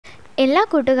എല്ലാ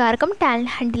കൂട്ടുകാർക്കും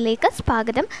ടാലൻറ്റ് ഹണ്ടിലേക്ക്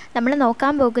സ്വാഗതം. നമ്മൾ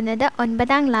നോക്കാൻ പോകുന്നത്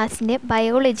 9ാം ക്ലാസ്സിൻ്റെ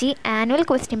ബയോളജി ആനുവൽ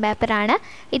ക്വസ്റ്റ്യൻ പേപ്പറാണ്.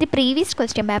 ഇത് പ്രീവിയസ്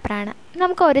ക്വസ്റ്റ്യൻ പേപ്പറാണ്.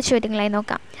 നമുക്ക് ഓരോ ചോദ്യങ്ങളായി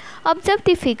നോക്കാം. Observe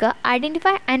the figure,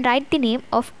 identify and right the name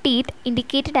of teeth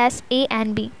indicated as A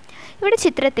and B. ഇവിടെ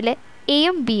ചിത്രത്തിൽ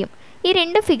എയും ബിയും ഈ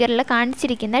രണ്ട് ഫിഗറിൽ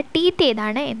കാണിച്ചിരിക്കുന്ന ടീത്ത്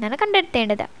ഏതാണ് എന്നാണ്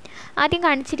കണ്ടെത്തേണ്ടത്. ആദ്യം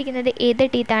കാണിച്ചിരിക്കുന്നത് ഏത്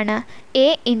ടീത്താണ്? A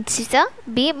incisor,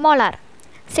 B molar.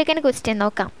 Second question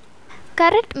നോക്കാം.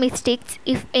 Correct mistakes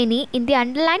if any in the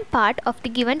underline part of the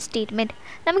given statement.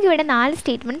 നമുക്കിവിടെ 4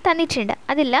 സ്റ്റേറ്റ്മെൻറ്റ് തന്നിട്ടുണ്ട്.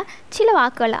 അതിൽ ചില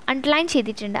വാക്കുകൾ അണ്ടർലൈൻ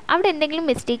ചെയ്തിട്ടുണ്ട്. അവിടെ എന്തെങ്കിലും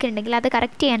മിസ്റ്റേക്ക് ഉണ്ടെങ്കിൽ അത്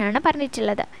കറക്റ്റ് ചെയ്യാനാണ്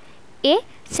പറഞ്ഞിട്ടുള്ളത്. A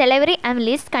salivary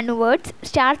amylase converts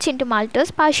starch into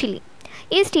maltose partially.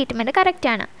 ഈ സ്റ്റേറ്റ്മെൻറ്റ്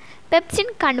കറക്റ്റാണ്. Pepsin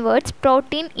converts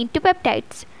protein into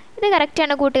peptides. ഇത്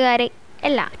കറക്റ്റാണ് കൂട്ടുകാരെ.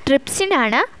 അല്ല,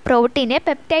 ട്രിപ്സിനാണ് പ്രോട്ടീനെ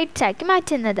പെപ്റ്റൈഡ്സ് ആക്കി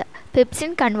മാറ്റുന്നത്.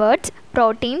 Pepsin converts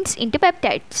proteins into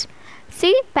peptides. C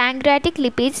pancreatic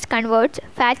lipids converts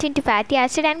fat into fatty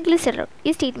acid and glycerol.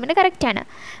 ഈ സ്റ്റേറ്റ്മെൻറ്റ് കറക്റ്റാണ്.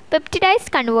 Peptidase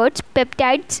converts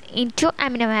peptides into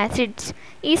amino acids.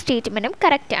 ഈ സ്റ്റേറ്റ്മെൻറ്റും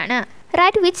കറക്റ്റാണ്.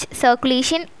 Right which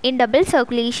circulation in double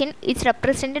circulation is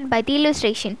represented by the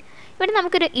illustration. ഇവിടെ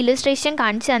നമുക്കൊരു illustration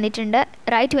കാണിച്ചു തന്നിട്ടുണ്ട്.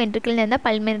 Right വെൻട്രിക്കിൽ നിന്ന്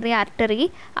pulmonary artery,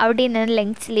 അവിടെ നിന്ന്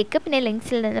ലങ്സിലേക്ക്, പിന്നെ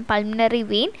ലങ്സിൽ നിന്ന് പൾമണറി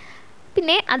വെയിൻ,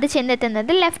 പിന്നെ അത് ചെന്നെത്തുന്നത്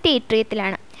ലെഫ്റ്റ്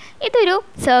ഏട്രിയത്തിലാണ്. ഇതൊരു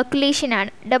സർക്കുലേഷനാണ്,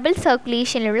 ഡബിൾ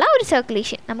സർക്കുലേഷനിലുള്ള ഒരു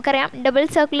സർക്കുലേഷൻ. നമുക്കറിയാം ഡബിൾ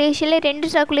സർക്കുലേഷനിൽ 2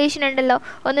 സർക്കുലേഷൻ ഉണ്ടല്ലോ,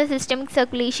 ഒന്ന് സിസ്റ്റമിക്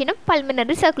സർക്കുലേഷനും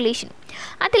പൾമണറി സർക്കുലേഷനും.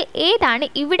 അതിൽ ഏതാണ്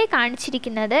ഇവിടെ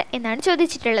കാണിച്ചിരിക്കുന്നത് എന്നാണ്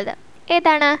ചോദിച്ചിട്ടുള്ളത്.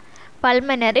 ഏതാണ്?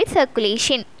 Pulmonary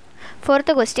circulation.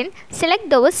 Fourth question, select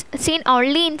those scene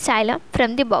only in xylem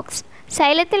from the box.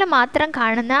 സൈലത്തിൽ മാത്രം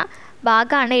കാണുന്ന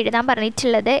ഭാഗമാണ് എഴുതാൻ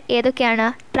പറഞ്ഞിട്ടുള്ളത്. ഏതൊക്കെയാണ്?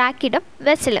 ട്രാക്കിഡും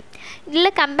വെസലും. ഇതിൽ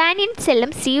കമ്പാനിയൻ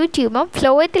സെല്ലും സിയു ട്യൂബും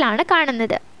ഫ്ലോയത്തിലാണ്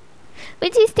കാണുന്നത്.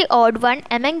 Which is the odd one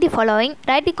among the following,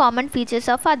 right the common features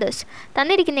of others.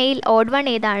 തന്നിരിക്കുന്നതിൽ odd one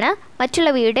ഏതാണ്?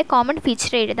 മറ്റുള്ളവയുടെ കോമൺ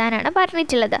ഫീച്ചർ എഴുതാനാണ്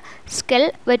പറഞ്ഞിട്ടുള്ളത്. സ്കെൽ,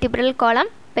 വെർട്ടിബ്രൽ കോളം,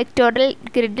 പെക്ടോറൽ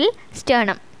ഗ്രിഡിൽ,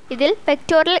 സ്റ്റേർണം. ഇതിൽ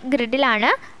പെക്ടോറൽ ഗ്രിഡിലാണ്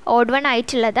ഓഡ് വൺ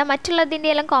ആയിട്ടുള്ളത്. മറ്റുള്ളതിൻ്റെ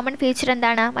എല്ലാം കോമൺ ഫീച്ചർ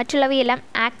എന്താണ്? മറ്റുള്ളവയെല്ലാം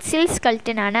ആക്സിൽ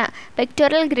സ്കൾട്ടൻ ആണ്.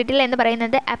 പെക്ടോറൽ ഗ്രിഡിൽ എന്ന്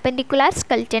പറയുന്നത് അപ്പൻഡിക്കുലാർ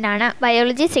സ്കൾട്ടൻ ആണ്.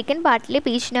 ബയോളജി സെക്കൻഡ് പാർട്ടിൽ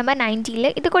പേജ് നമ്പർ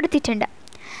 90 ഇത് കൊടുത്തിട്ടുണ്ട്.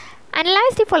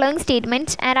 Analyse the following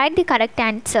statements and right the correct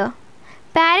answer.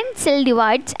 Parent cell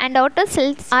divides and daughter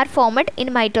cells are formed in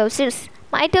mitosis.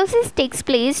 Mitosis takes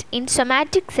place in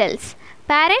somatic cells.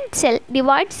 Parent cell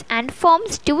divides and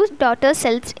forms 2 daughter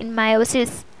cells in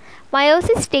meiosis.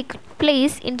 Meiosis takes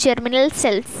place in germinal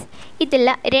cells. ഇതിൽ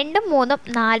 2, 3,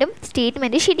 4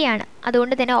 statement ശരിയാണ്.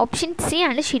 അതുകൊണ്ട് തന്നെ option C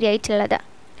ആണ് ശരിയായിട്ടുള്ളത്.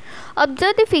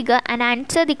 Observe the figure and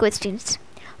answer the questions.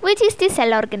 Which is the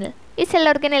cell organelle? ഈ cell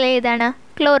organelle ഏതാണ്?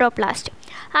 Chloroplast.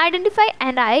 Identify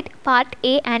and right part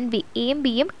A and B. എയും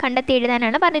ബിയും കണ്ടെത്തി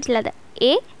എഴുതാനാണ് പറഞ്ഞിട്ടുള്ളത്.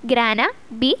 A grana,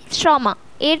 B stroma.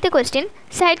 8th question,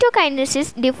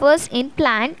 cytokinesis differs in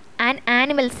plant and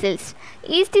animal cells.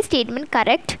 Is the statement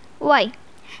correct? Y?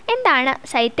 എന്താണ്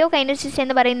cytokinesis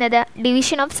എന്ന് പറയുന്നത്?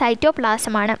 Division of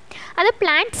സൈറ്റോപ്ലാസമാണ്. അത്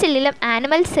പ്ലാന്റ് സെല്ലിലും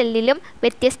ആനിമൽ സെല്ലിലും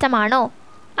വ്യത്യസ്തമാണോ?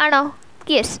 ആണോ?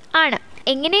 യെസ് ആണ്.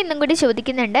 എങ്ങനെയെന്നും കൂടി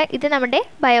ചോദിക്കുന്നുണ്ട്. ഇത് നമ്മുടെ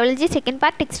ബയോളജി സെക്കൻഡ്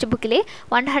പാർട്ട് ടെക്സ്റ്റ് ബുക്കിലെ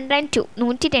 102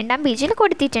 102 പേജിൽ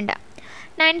കൊടുത്തിട്ടുണ്ട്.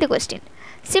 9th question,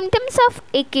 symptoms of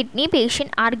A kidney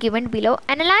patient are given below.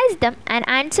 Analyse them and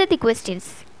answer the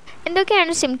questions.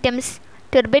 എന്തൊക്കെയാണ് symptoms?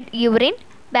 ടുർബിഡ് urine,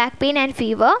 back pain and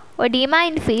fever, ഒഡീമ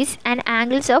in phase and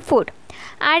angles of food.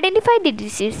 Identify the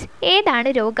disease. ഏതാണ്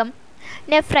രോഗം?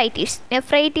 Nephritis.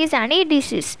 Nephritis ആണ് ഈ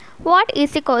disease. What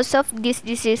is the cause of this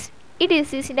disease? ഈ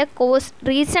ഡിസീസിൻ്റെ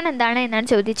reason എന്താണ് എന്നാണ്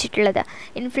ചോദിച്ചിട്ടുള്ളത്.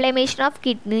 Inflammation of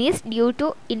kidneys due to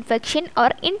infection or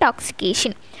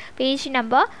intoxication. Page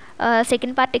number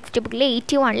second part text ബുക്കിലെ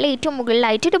 81 ഏറ്റവും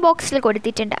മുകളിലായിട്ട് ഒരു ബോക്സിൽ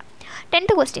കൊടുത്തിട്ടുണ്ട്.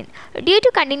 10th question, due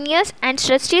to continuous and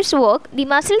stressful work the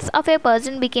muscles of A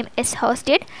person became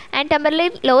exhausted and temporally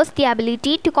loss the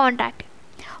ability to contract.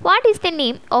 What is the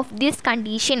name of this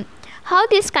condition? How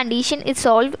this condition is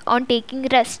solve on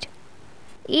taking rest.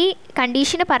 ഈ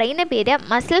കണ്ടീഷന് പറയുന്ന പേര്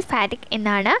muscle ഫാറ്റിക്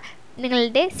എന്നാണ്.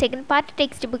 നിങ്ങളുടെ second part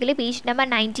text ബുക്കിൽ page number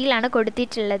 90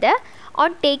 കൊടുത്തിട്ടുള്ളത്.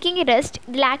 On taking rest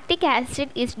the lactic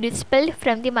acid is ഡിസ്പെൽഡ്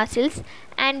from the muscles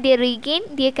and the regain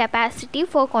the capacity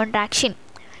four contraction.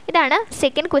 ഇതാണ്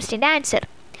second ക്വസ്റ്റ്യൻ്റെ answer.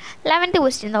 11th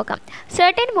question നോക്കാം.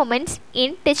 Certain moments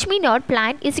in touch me not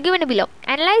plant is given below.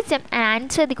 Analyse them and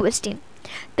answer the question.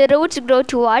 The roots grow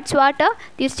towards water.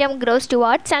 The stem grows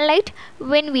towards sunlight.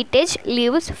 When we touch,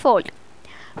 leaves fold.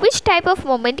 Which type of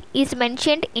moment is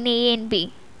mentioned in A and B?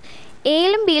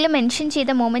 എയിലും ബിയിലും mention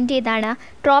ചെയ്ത moment ഏതാണ്?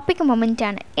 Tropic moment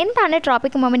ആണ്. എന്താണ്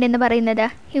tropic moment എന്ന് പറയുന്നത്?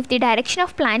 If the direction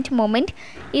of plant moment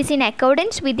is in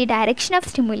accordance with the direction of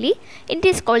stimuli, it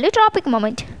is called tropic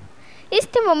moment. Is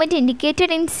the moment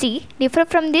indicated in C different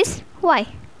from this? Why?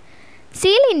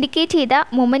 സിയിൽ indicate ചെയ്ത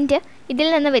moment ഇതിൽ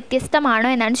നിന്ന് വ്യത്യസ്തമാണോ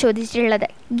എന്നാണ് ചോദിച്ചിട്ടുള്ളത്.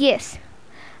 Yes,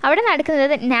 അവിടെ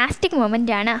നടക്കുന്നത് നാസ്റ്റിക്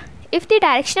moment ആണ്. If the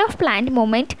direction of plant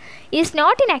movement is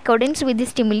not in accordance with the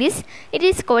stimulus it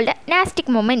is called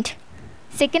നാസ്റ്റിക് moment.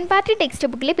 Second part text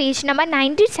ബുക്കിൽ പേജ് നമ്പർ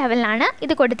 97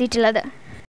 ഇത് കൊടുത്തിട്ടുള്ളത്.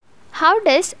 How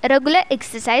does regular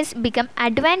exercise become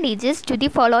advantages to the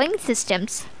following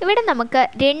systems? ഇവിടെ നമുക്ക്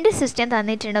 2 system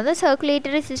തന്നിട്ടുണ്ട്,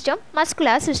 circulatory system,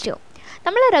 muscular സിസ്റ്റവും.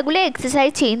 നമ്മൾ regular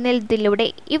exercise ചെയ്യുന്നതിലൂടെ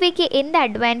ഇവയ്ക്ക് എന്ത്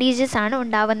അഡ്വാൻറ്റേജസ് ആണ്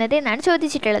ഉണ്ടാവുന്നത് എന്നാണ്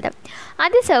ചോദിച്ചിട്ടുള്ളത്.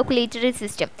 ആദ്യം circulatory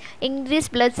system,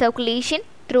 increase blood circulation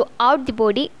through out the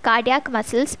body, cardiac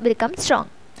muscles become strong.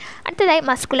 അടുത്തതായി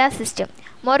muscular system,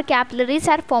 more capillaries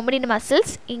are formed in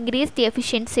muscles, increase the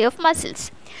efficiency of muscles.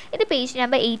 ഇത് പേജ്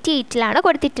നമ്പർ 88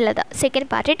 കൊടുത്തിട്ടുള്ളത്, സെക്കൻഡ്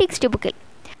പാർട്ട് ടെക്സ്റ്റ് ബുക്കിൽ.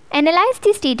 Analyze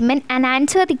the statement and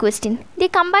answer the question. The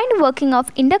combined working of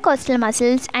intercostal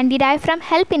muscles and the diaphragm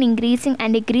help in increasing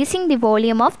and decreasing the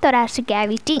volume of thoracic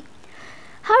cavity.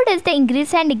 How does the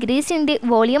increase and decrease in the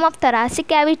volume of thoracic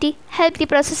cavity help the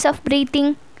process of breathing?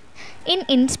 In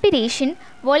inspiration,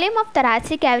 volume of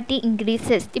thoracic cavity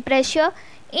increases. The pressure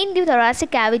in the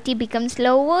thoracic cavity becomes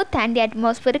lower than the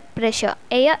atmospheric pressure.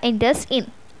 Air enters in.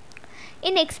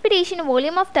 In expiration,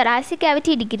 volume of thoracic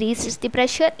cavity decreases. The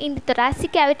pressure in the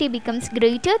thoracic cavity becomes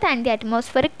greater than the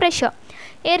atmospheric pressure.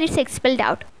 Air is expelled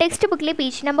out. Text book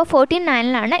page number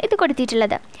 49 ഇത്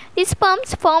കൊടുത്തിട്ടുള്ളത്. The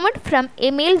sperms formed from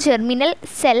a male germinal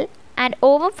cell and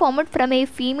ovum formed from a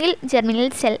female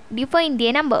germinal cell differ in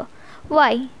their number.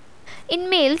 Why? In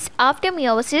males, after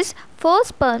meiosis, 4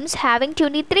 sperms having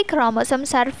 23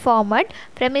 chromosomes are formed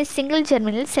from a single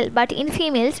germinal cell, but in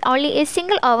females, only a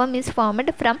single ovum is formed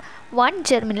from one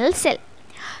germinal cell.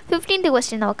 15th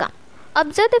question നോക്കാം.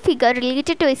 Observe the figure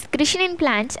related to excretion in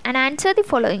plants and answer the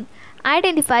following.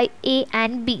 Identify A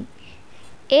and B.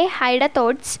 A.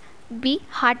 Hydatodes, B.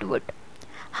 Heartwood.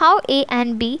 How A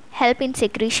and B help in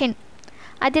secretion?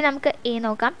 ആദ്യം നമുക്ക് A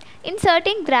നോക്കാം. In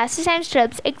certain grasses and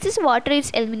shrubs, excess water is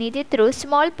eliminated through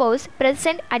small pores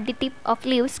present at the tip of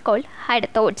leaves called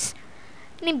hydatodes.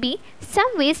 In B,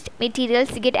 some waste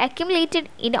materials get accumulated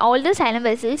in all the xylem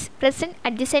vessels present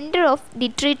at the center of the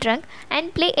tree trunk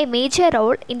and play a major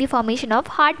role in the formation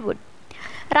of hardwood.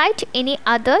 Write any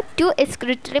other 2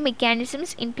 excretory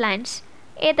mechanisms in plants.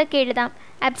 ഏതൊക്കെ എഴുതാം?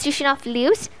 അബ്സ്ട്രക്ഷൻ of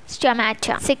leaves, stomata.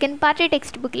 Second part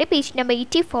text ബുക്കിലെ page number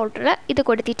 84 ഇത്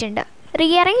കൊടുത്തിട്ടുണ്ട്.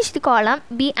 Rearrange the column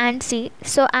B and C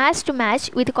so as to match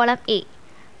with column A.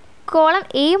 Column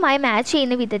എയുമായി match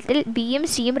ചെയ്യുന്ന വിധത്തിൽ ബിയും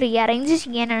സിയും റീഅറേഞ്ച്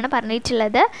ചെയ്യാനാണ്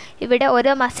പറഞ്ഞിട്ടുള്ളത്. ഇവിടെ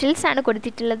ഓരോ മസിൽസ് ആണ്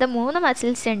കൊടുത്തിട്ടുള്ളത്, 3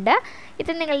 മസിൽസ് ഉണ്ട്.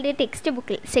 ഇത് നിങ്ങളുടെ ടെക്സ്റ്റ്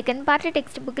ബുക്കിൽ, സെക്കൻഡ് പാർട്ട്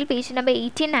ടെക്സ്റ്റ് ബുക്കിൽ പേജ് നമ്പർ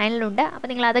 89 അപ്പോൾ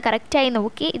നിങ്ങളത് കറക്റ്റായി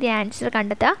നോക്കി ഇതിന് ആൻസർ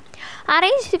കണ്ടെത്തുക.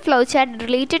 Arrange the flow chart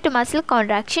related to muscle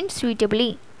contraction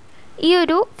സ്യൂറ്റബിളി. ഈ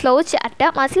ഒരു ഫ്ലോ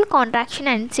ചാർട്ട് മസിൽ കോൺട്രാക്ഷൻ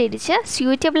അനുസരിച്ച്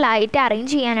സ്യൂറ്റബിൾ ആയിട്ട്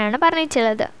അറേഞ്ച് ചെയ്യാനാണ്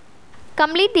പറഞ്ഞിട്ടുള്ളത്.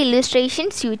 Complete the illustration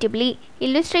സ്യൂറ്റബിളി.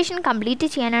 Illustration complete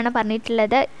ചെയ്യാനാണ്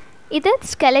പറഞ്ഞിട്ടുള്ളത്. ഇത്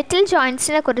സ്കെലറ്റൽ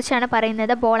ജോയിൻറ്റ്സിനെ കുറിച്ചാണ്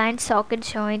പറയുന്നത്. Ball and socket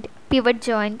joint, pivot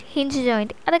joint, hinge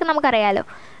joint, അതൊക്കെ നമുക്കറിയാലോ.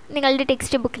 നിങ്ങളുടെ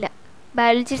ടെക്സ്റ്റ് ബുക്കിൽ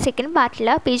ബയോളജി സെക്കൻഡ് പാർട്ടിൽ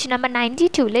പേജ് നമ്പർ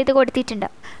 92 ഇത് കൊടുത്തിട്ടുണ്ട്.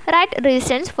 Right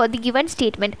reasons for the given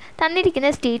statement.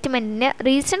 തന്നിരിക്കുന്ന സ്റ്റേറ്റ്മെൻറ്റിന്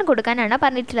റീസൺ കൊടുക്കാനാണ്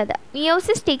പറഞ്ഞിട്ടുള്ളത്.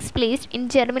 Meiosis takes place in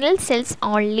germinal cells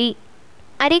only.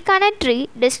 അരിക്കാന tree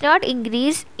does not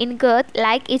increase in ഗർത്ത്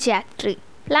like A Jack tree.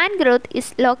 Plant growth is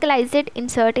localized in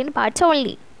certain parts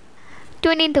only.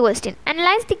 20th question.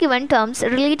 Analyze the given terms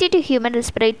related to human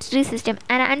respiratory system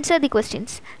and answer the questions.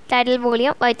 Tidal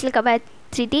volume, vital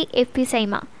capacity,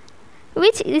 emphysema.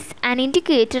 Which is an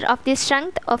indicator of the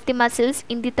strength of the muscles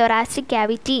in the thoracic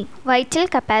cavity? Vital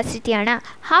capacity ആണ്.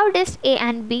 How does A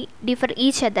and B differ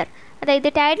each other? അതായത്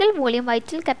tidal volume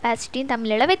vital കപ്പാസിറ്റിയും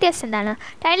തമ്മിലുള്ള വ്യത്യാസം എന്താണ്?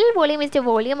 Tidal volume is the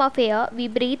volume of air V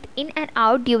breath in and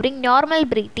out during normal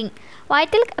breathing.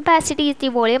 Vital capacity is the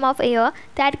volume of air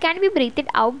that can be breathed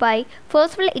out by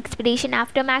forceful expiration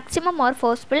after maximum or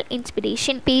forceful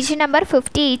inspiration. Page number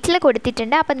 58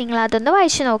 കൊടുത്തിട്ടുണ്ട്, അപ്പോൾ നിങ്ങൾ അതൊന്ന്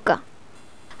വായിച്ചു നോക്കുക.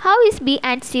 How is B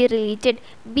and C related?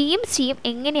 ബിയും സിയും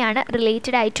എങ്ങനെയാണ്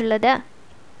related ആയിട്ടുള്ളത്?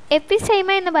 എപ്പിസൈമ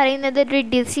എന്ന് പറയുന്നത് ഒരു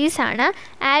ഡിസീസാണ്.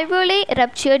 ആൽവോളി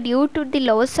rupture due to the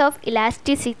loss of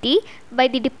elasticity by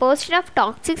the deposition of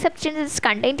toxic substances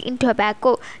contained in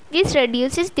tobacco. This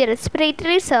reduces the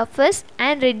respiratory surface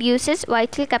and reduces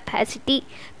vital capacity.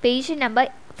 Page number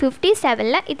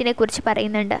 57 ഇതിനെക്കുറിച്ച്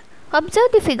പറയുന്നുണ്ട്. Observe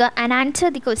the figure and answer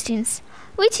the questions.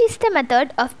 Which is the method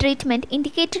of treatment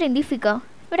indicated in the figure?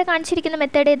 ഇവിടെ കാണിച്ചിരിക്കുന്ന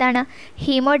method ഏതാണ്?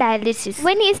 Haemodialysis.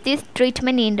 When is this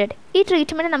treatment needed? ഈ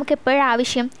treatment നമുക്ക് എപ്പോഴും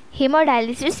ആവശ്യം?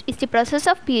 Haemodialysis is the process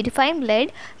of purifying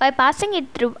blood by passing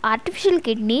it through artificial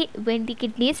kidney when the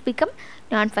kidneys become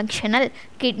non functional.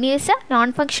 Kidneys non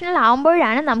functional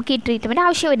ആകുമ്പോഴാണ് നമുക്ക് ഈ ട്രീറ്റ്മെൻറ്റ്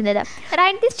ആവശ്യം വരുന്നത്.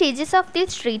 Right the stages of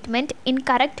this treatment in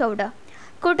correct order.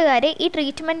 കൂട്ടുകാരെ, ഈ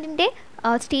ട്രീറ്റ്മെൻറ്റിൻ്റെ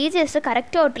stages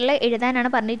correct ഓർഡറിൽ എഴുതാനാണ്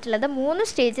പറഞ്ഞിട്ടുള്ളത്. 3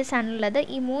 സ്റ്റേജസ് ആണുള്ളത്.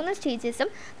 ഈ 3 സ്റ്റേജസും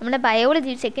നമ്മുടെ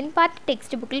ബയോളജി സെക്കൻഡ് പാർട്ട്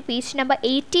ടെക്സ്റ്റ് ബുക്കിൽ പേജ് നമ്പർ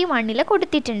 81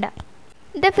 കൊടുത്തിട്ടുണ്ട്.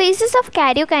 The phases of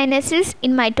karyokinesis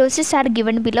in mitosis are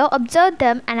given below. Observe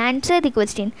them and answer the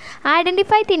question.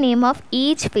 Identify the name of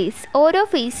each phase. ഓരോ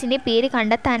ഫേസിൻ്റെ പേര്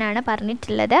കണ്ടെത്താനാണ്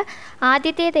പറഞ്ഞിട്ടുള്ളത്.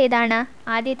 ആദ്യത്തേത് ഏതാണ്?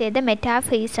 ആദ്യത്തേത്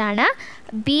മെറ്റാഫേസ് ആണ്.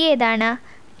 ബി ഏതാണ്?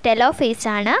 ടെലോഫേസ്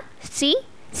ആണ്.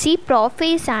 സി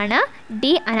പ്രോഫേസ് ആണ്.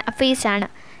 ഡി അനാഫേസ് ആണ്.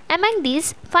 Among these,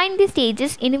 find the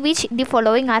stages in which the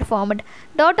following are formed.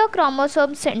 ഡോട്ടോ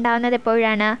chromosomes ഉണ്ടാകുന്നത്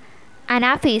എപ്പോഴാണ്?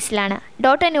 അനാഫേസിലാണ്.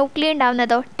 ഡോട്ടോ nuclei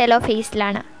ഉണ്ടാകുന്നതോ?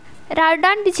 ടെലോഫേസിലാണ്. Write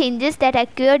down the changes that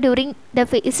occur during the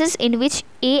phases in which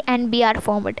A and B are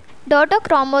formed. ഡോട്ടോ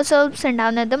chromosomes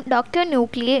ഉണ്ടാകുന്നതും ഡോട്ടോ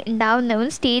nuclei ഉണ്ടാകുന്നതും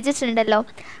stages ഉണ്ടല്ലോ,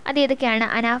 അത് ഏതൊക്കെയാണ്?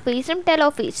 അനാഫേസും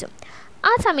ടെലോഫേസും.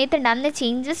 ആ സമയത്ത് ഉണ്ടാകുന്ന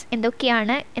changes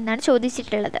എന്തൊക്കെയാണ് എന്നാണ്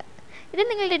ചോദിച്ചിട്ടുള്ളത്. ഇത്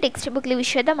നിങ്ങളുടെ ടെക്സ്റ്റ് ബുക്കിൽ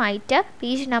വിശദമായിട്ട്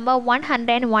പേജ് നമ്പർ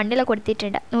 101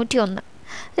 കൊടുത്തിട്ടുണ്ട്. 101.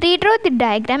 Redraw the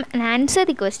diagram and answer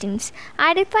the questions.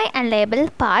 Identify and label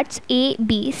parts A,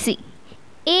 B, C.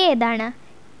 A ഏതാണ്?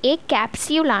 A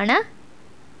capsule ആണ്.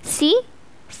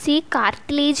 C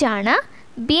cartilage ആണ്.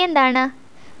 B എന്താണ്?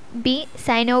 B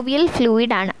synovial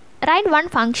fluid ആണ്. Write one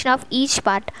function of each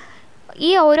part. ഈ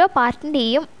ഓരോ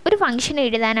പാർട്ടിൻ്റെയും ഒരു function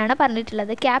എഴുതാനാണ്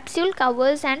പറഞ്ഞിട്ടുള്ളത്. Capsule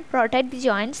covers and protect the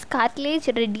joints.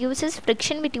 Cartilage reduces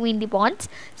friction between the bones.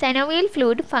 Synovial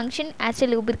fluid function as A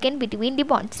ലൂബ്രിക്കൻ between the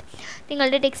bones.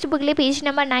 നിങ്ങളുടെ text ബുക്കിലെ page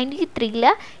number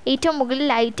 93 ഏറ്റവും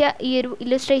മുകളിലായിട്ട് ഈ ഒരു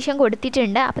ഇല്ലസ്ട്രേഷൻ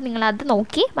കൊടുത്തിട്ടുണ്ട്. അപ്പോൾ നിങ്ങളത്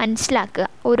നോക്കി മനസ്സിലാക്കുക,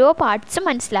 ഓരോ പാർട്സും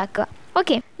മനസ്സിലാക്കുക.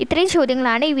 ഓക്കെ, ഇത്രയും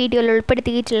ചോദ്യങ്ങളാണ് ഈ വീഡിയോയിൽ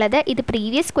ഉൾപ്പെടുത്തിയിട്ടുള്ളത്. ഇത്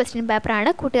പ്രീവിയസ് ക്വസ്റ്റ്യൻ പേപ്പറാണ്.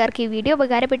 കൂട്ടുകാർക്ക് ഈ വീഡിയോ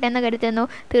ഉപകാരപ്പെട്ടെന്ന് കരുതുന്നു.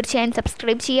 തീർച്ചയായും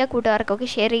സബ്സ്ക്രൈബ് ചെയ്യുക, കൂട്ടുകാർക്കൊക്കെ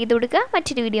ഷെയർ ചെയ്ത് കൊടുക്കുക.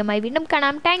 മറ്റൊരു വീഡിയോയുമായി വീണ്ടും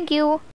കാണാം. താങ്ക്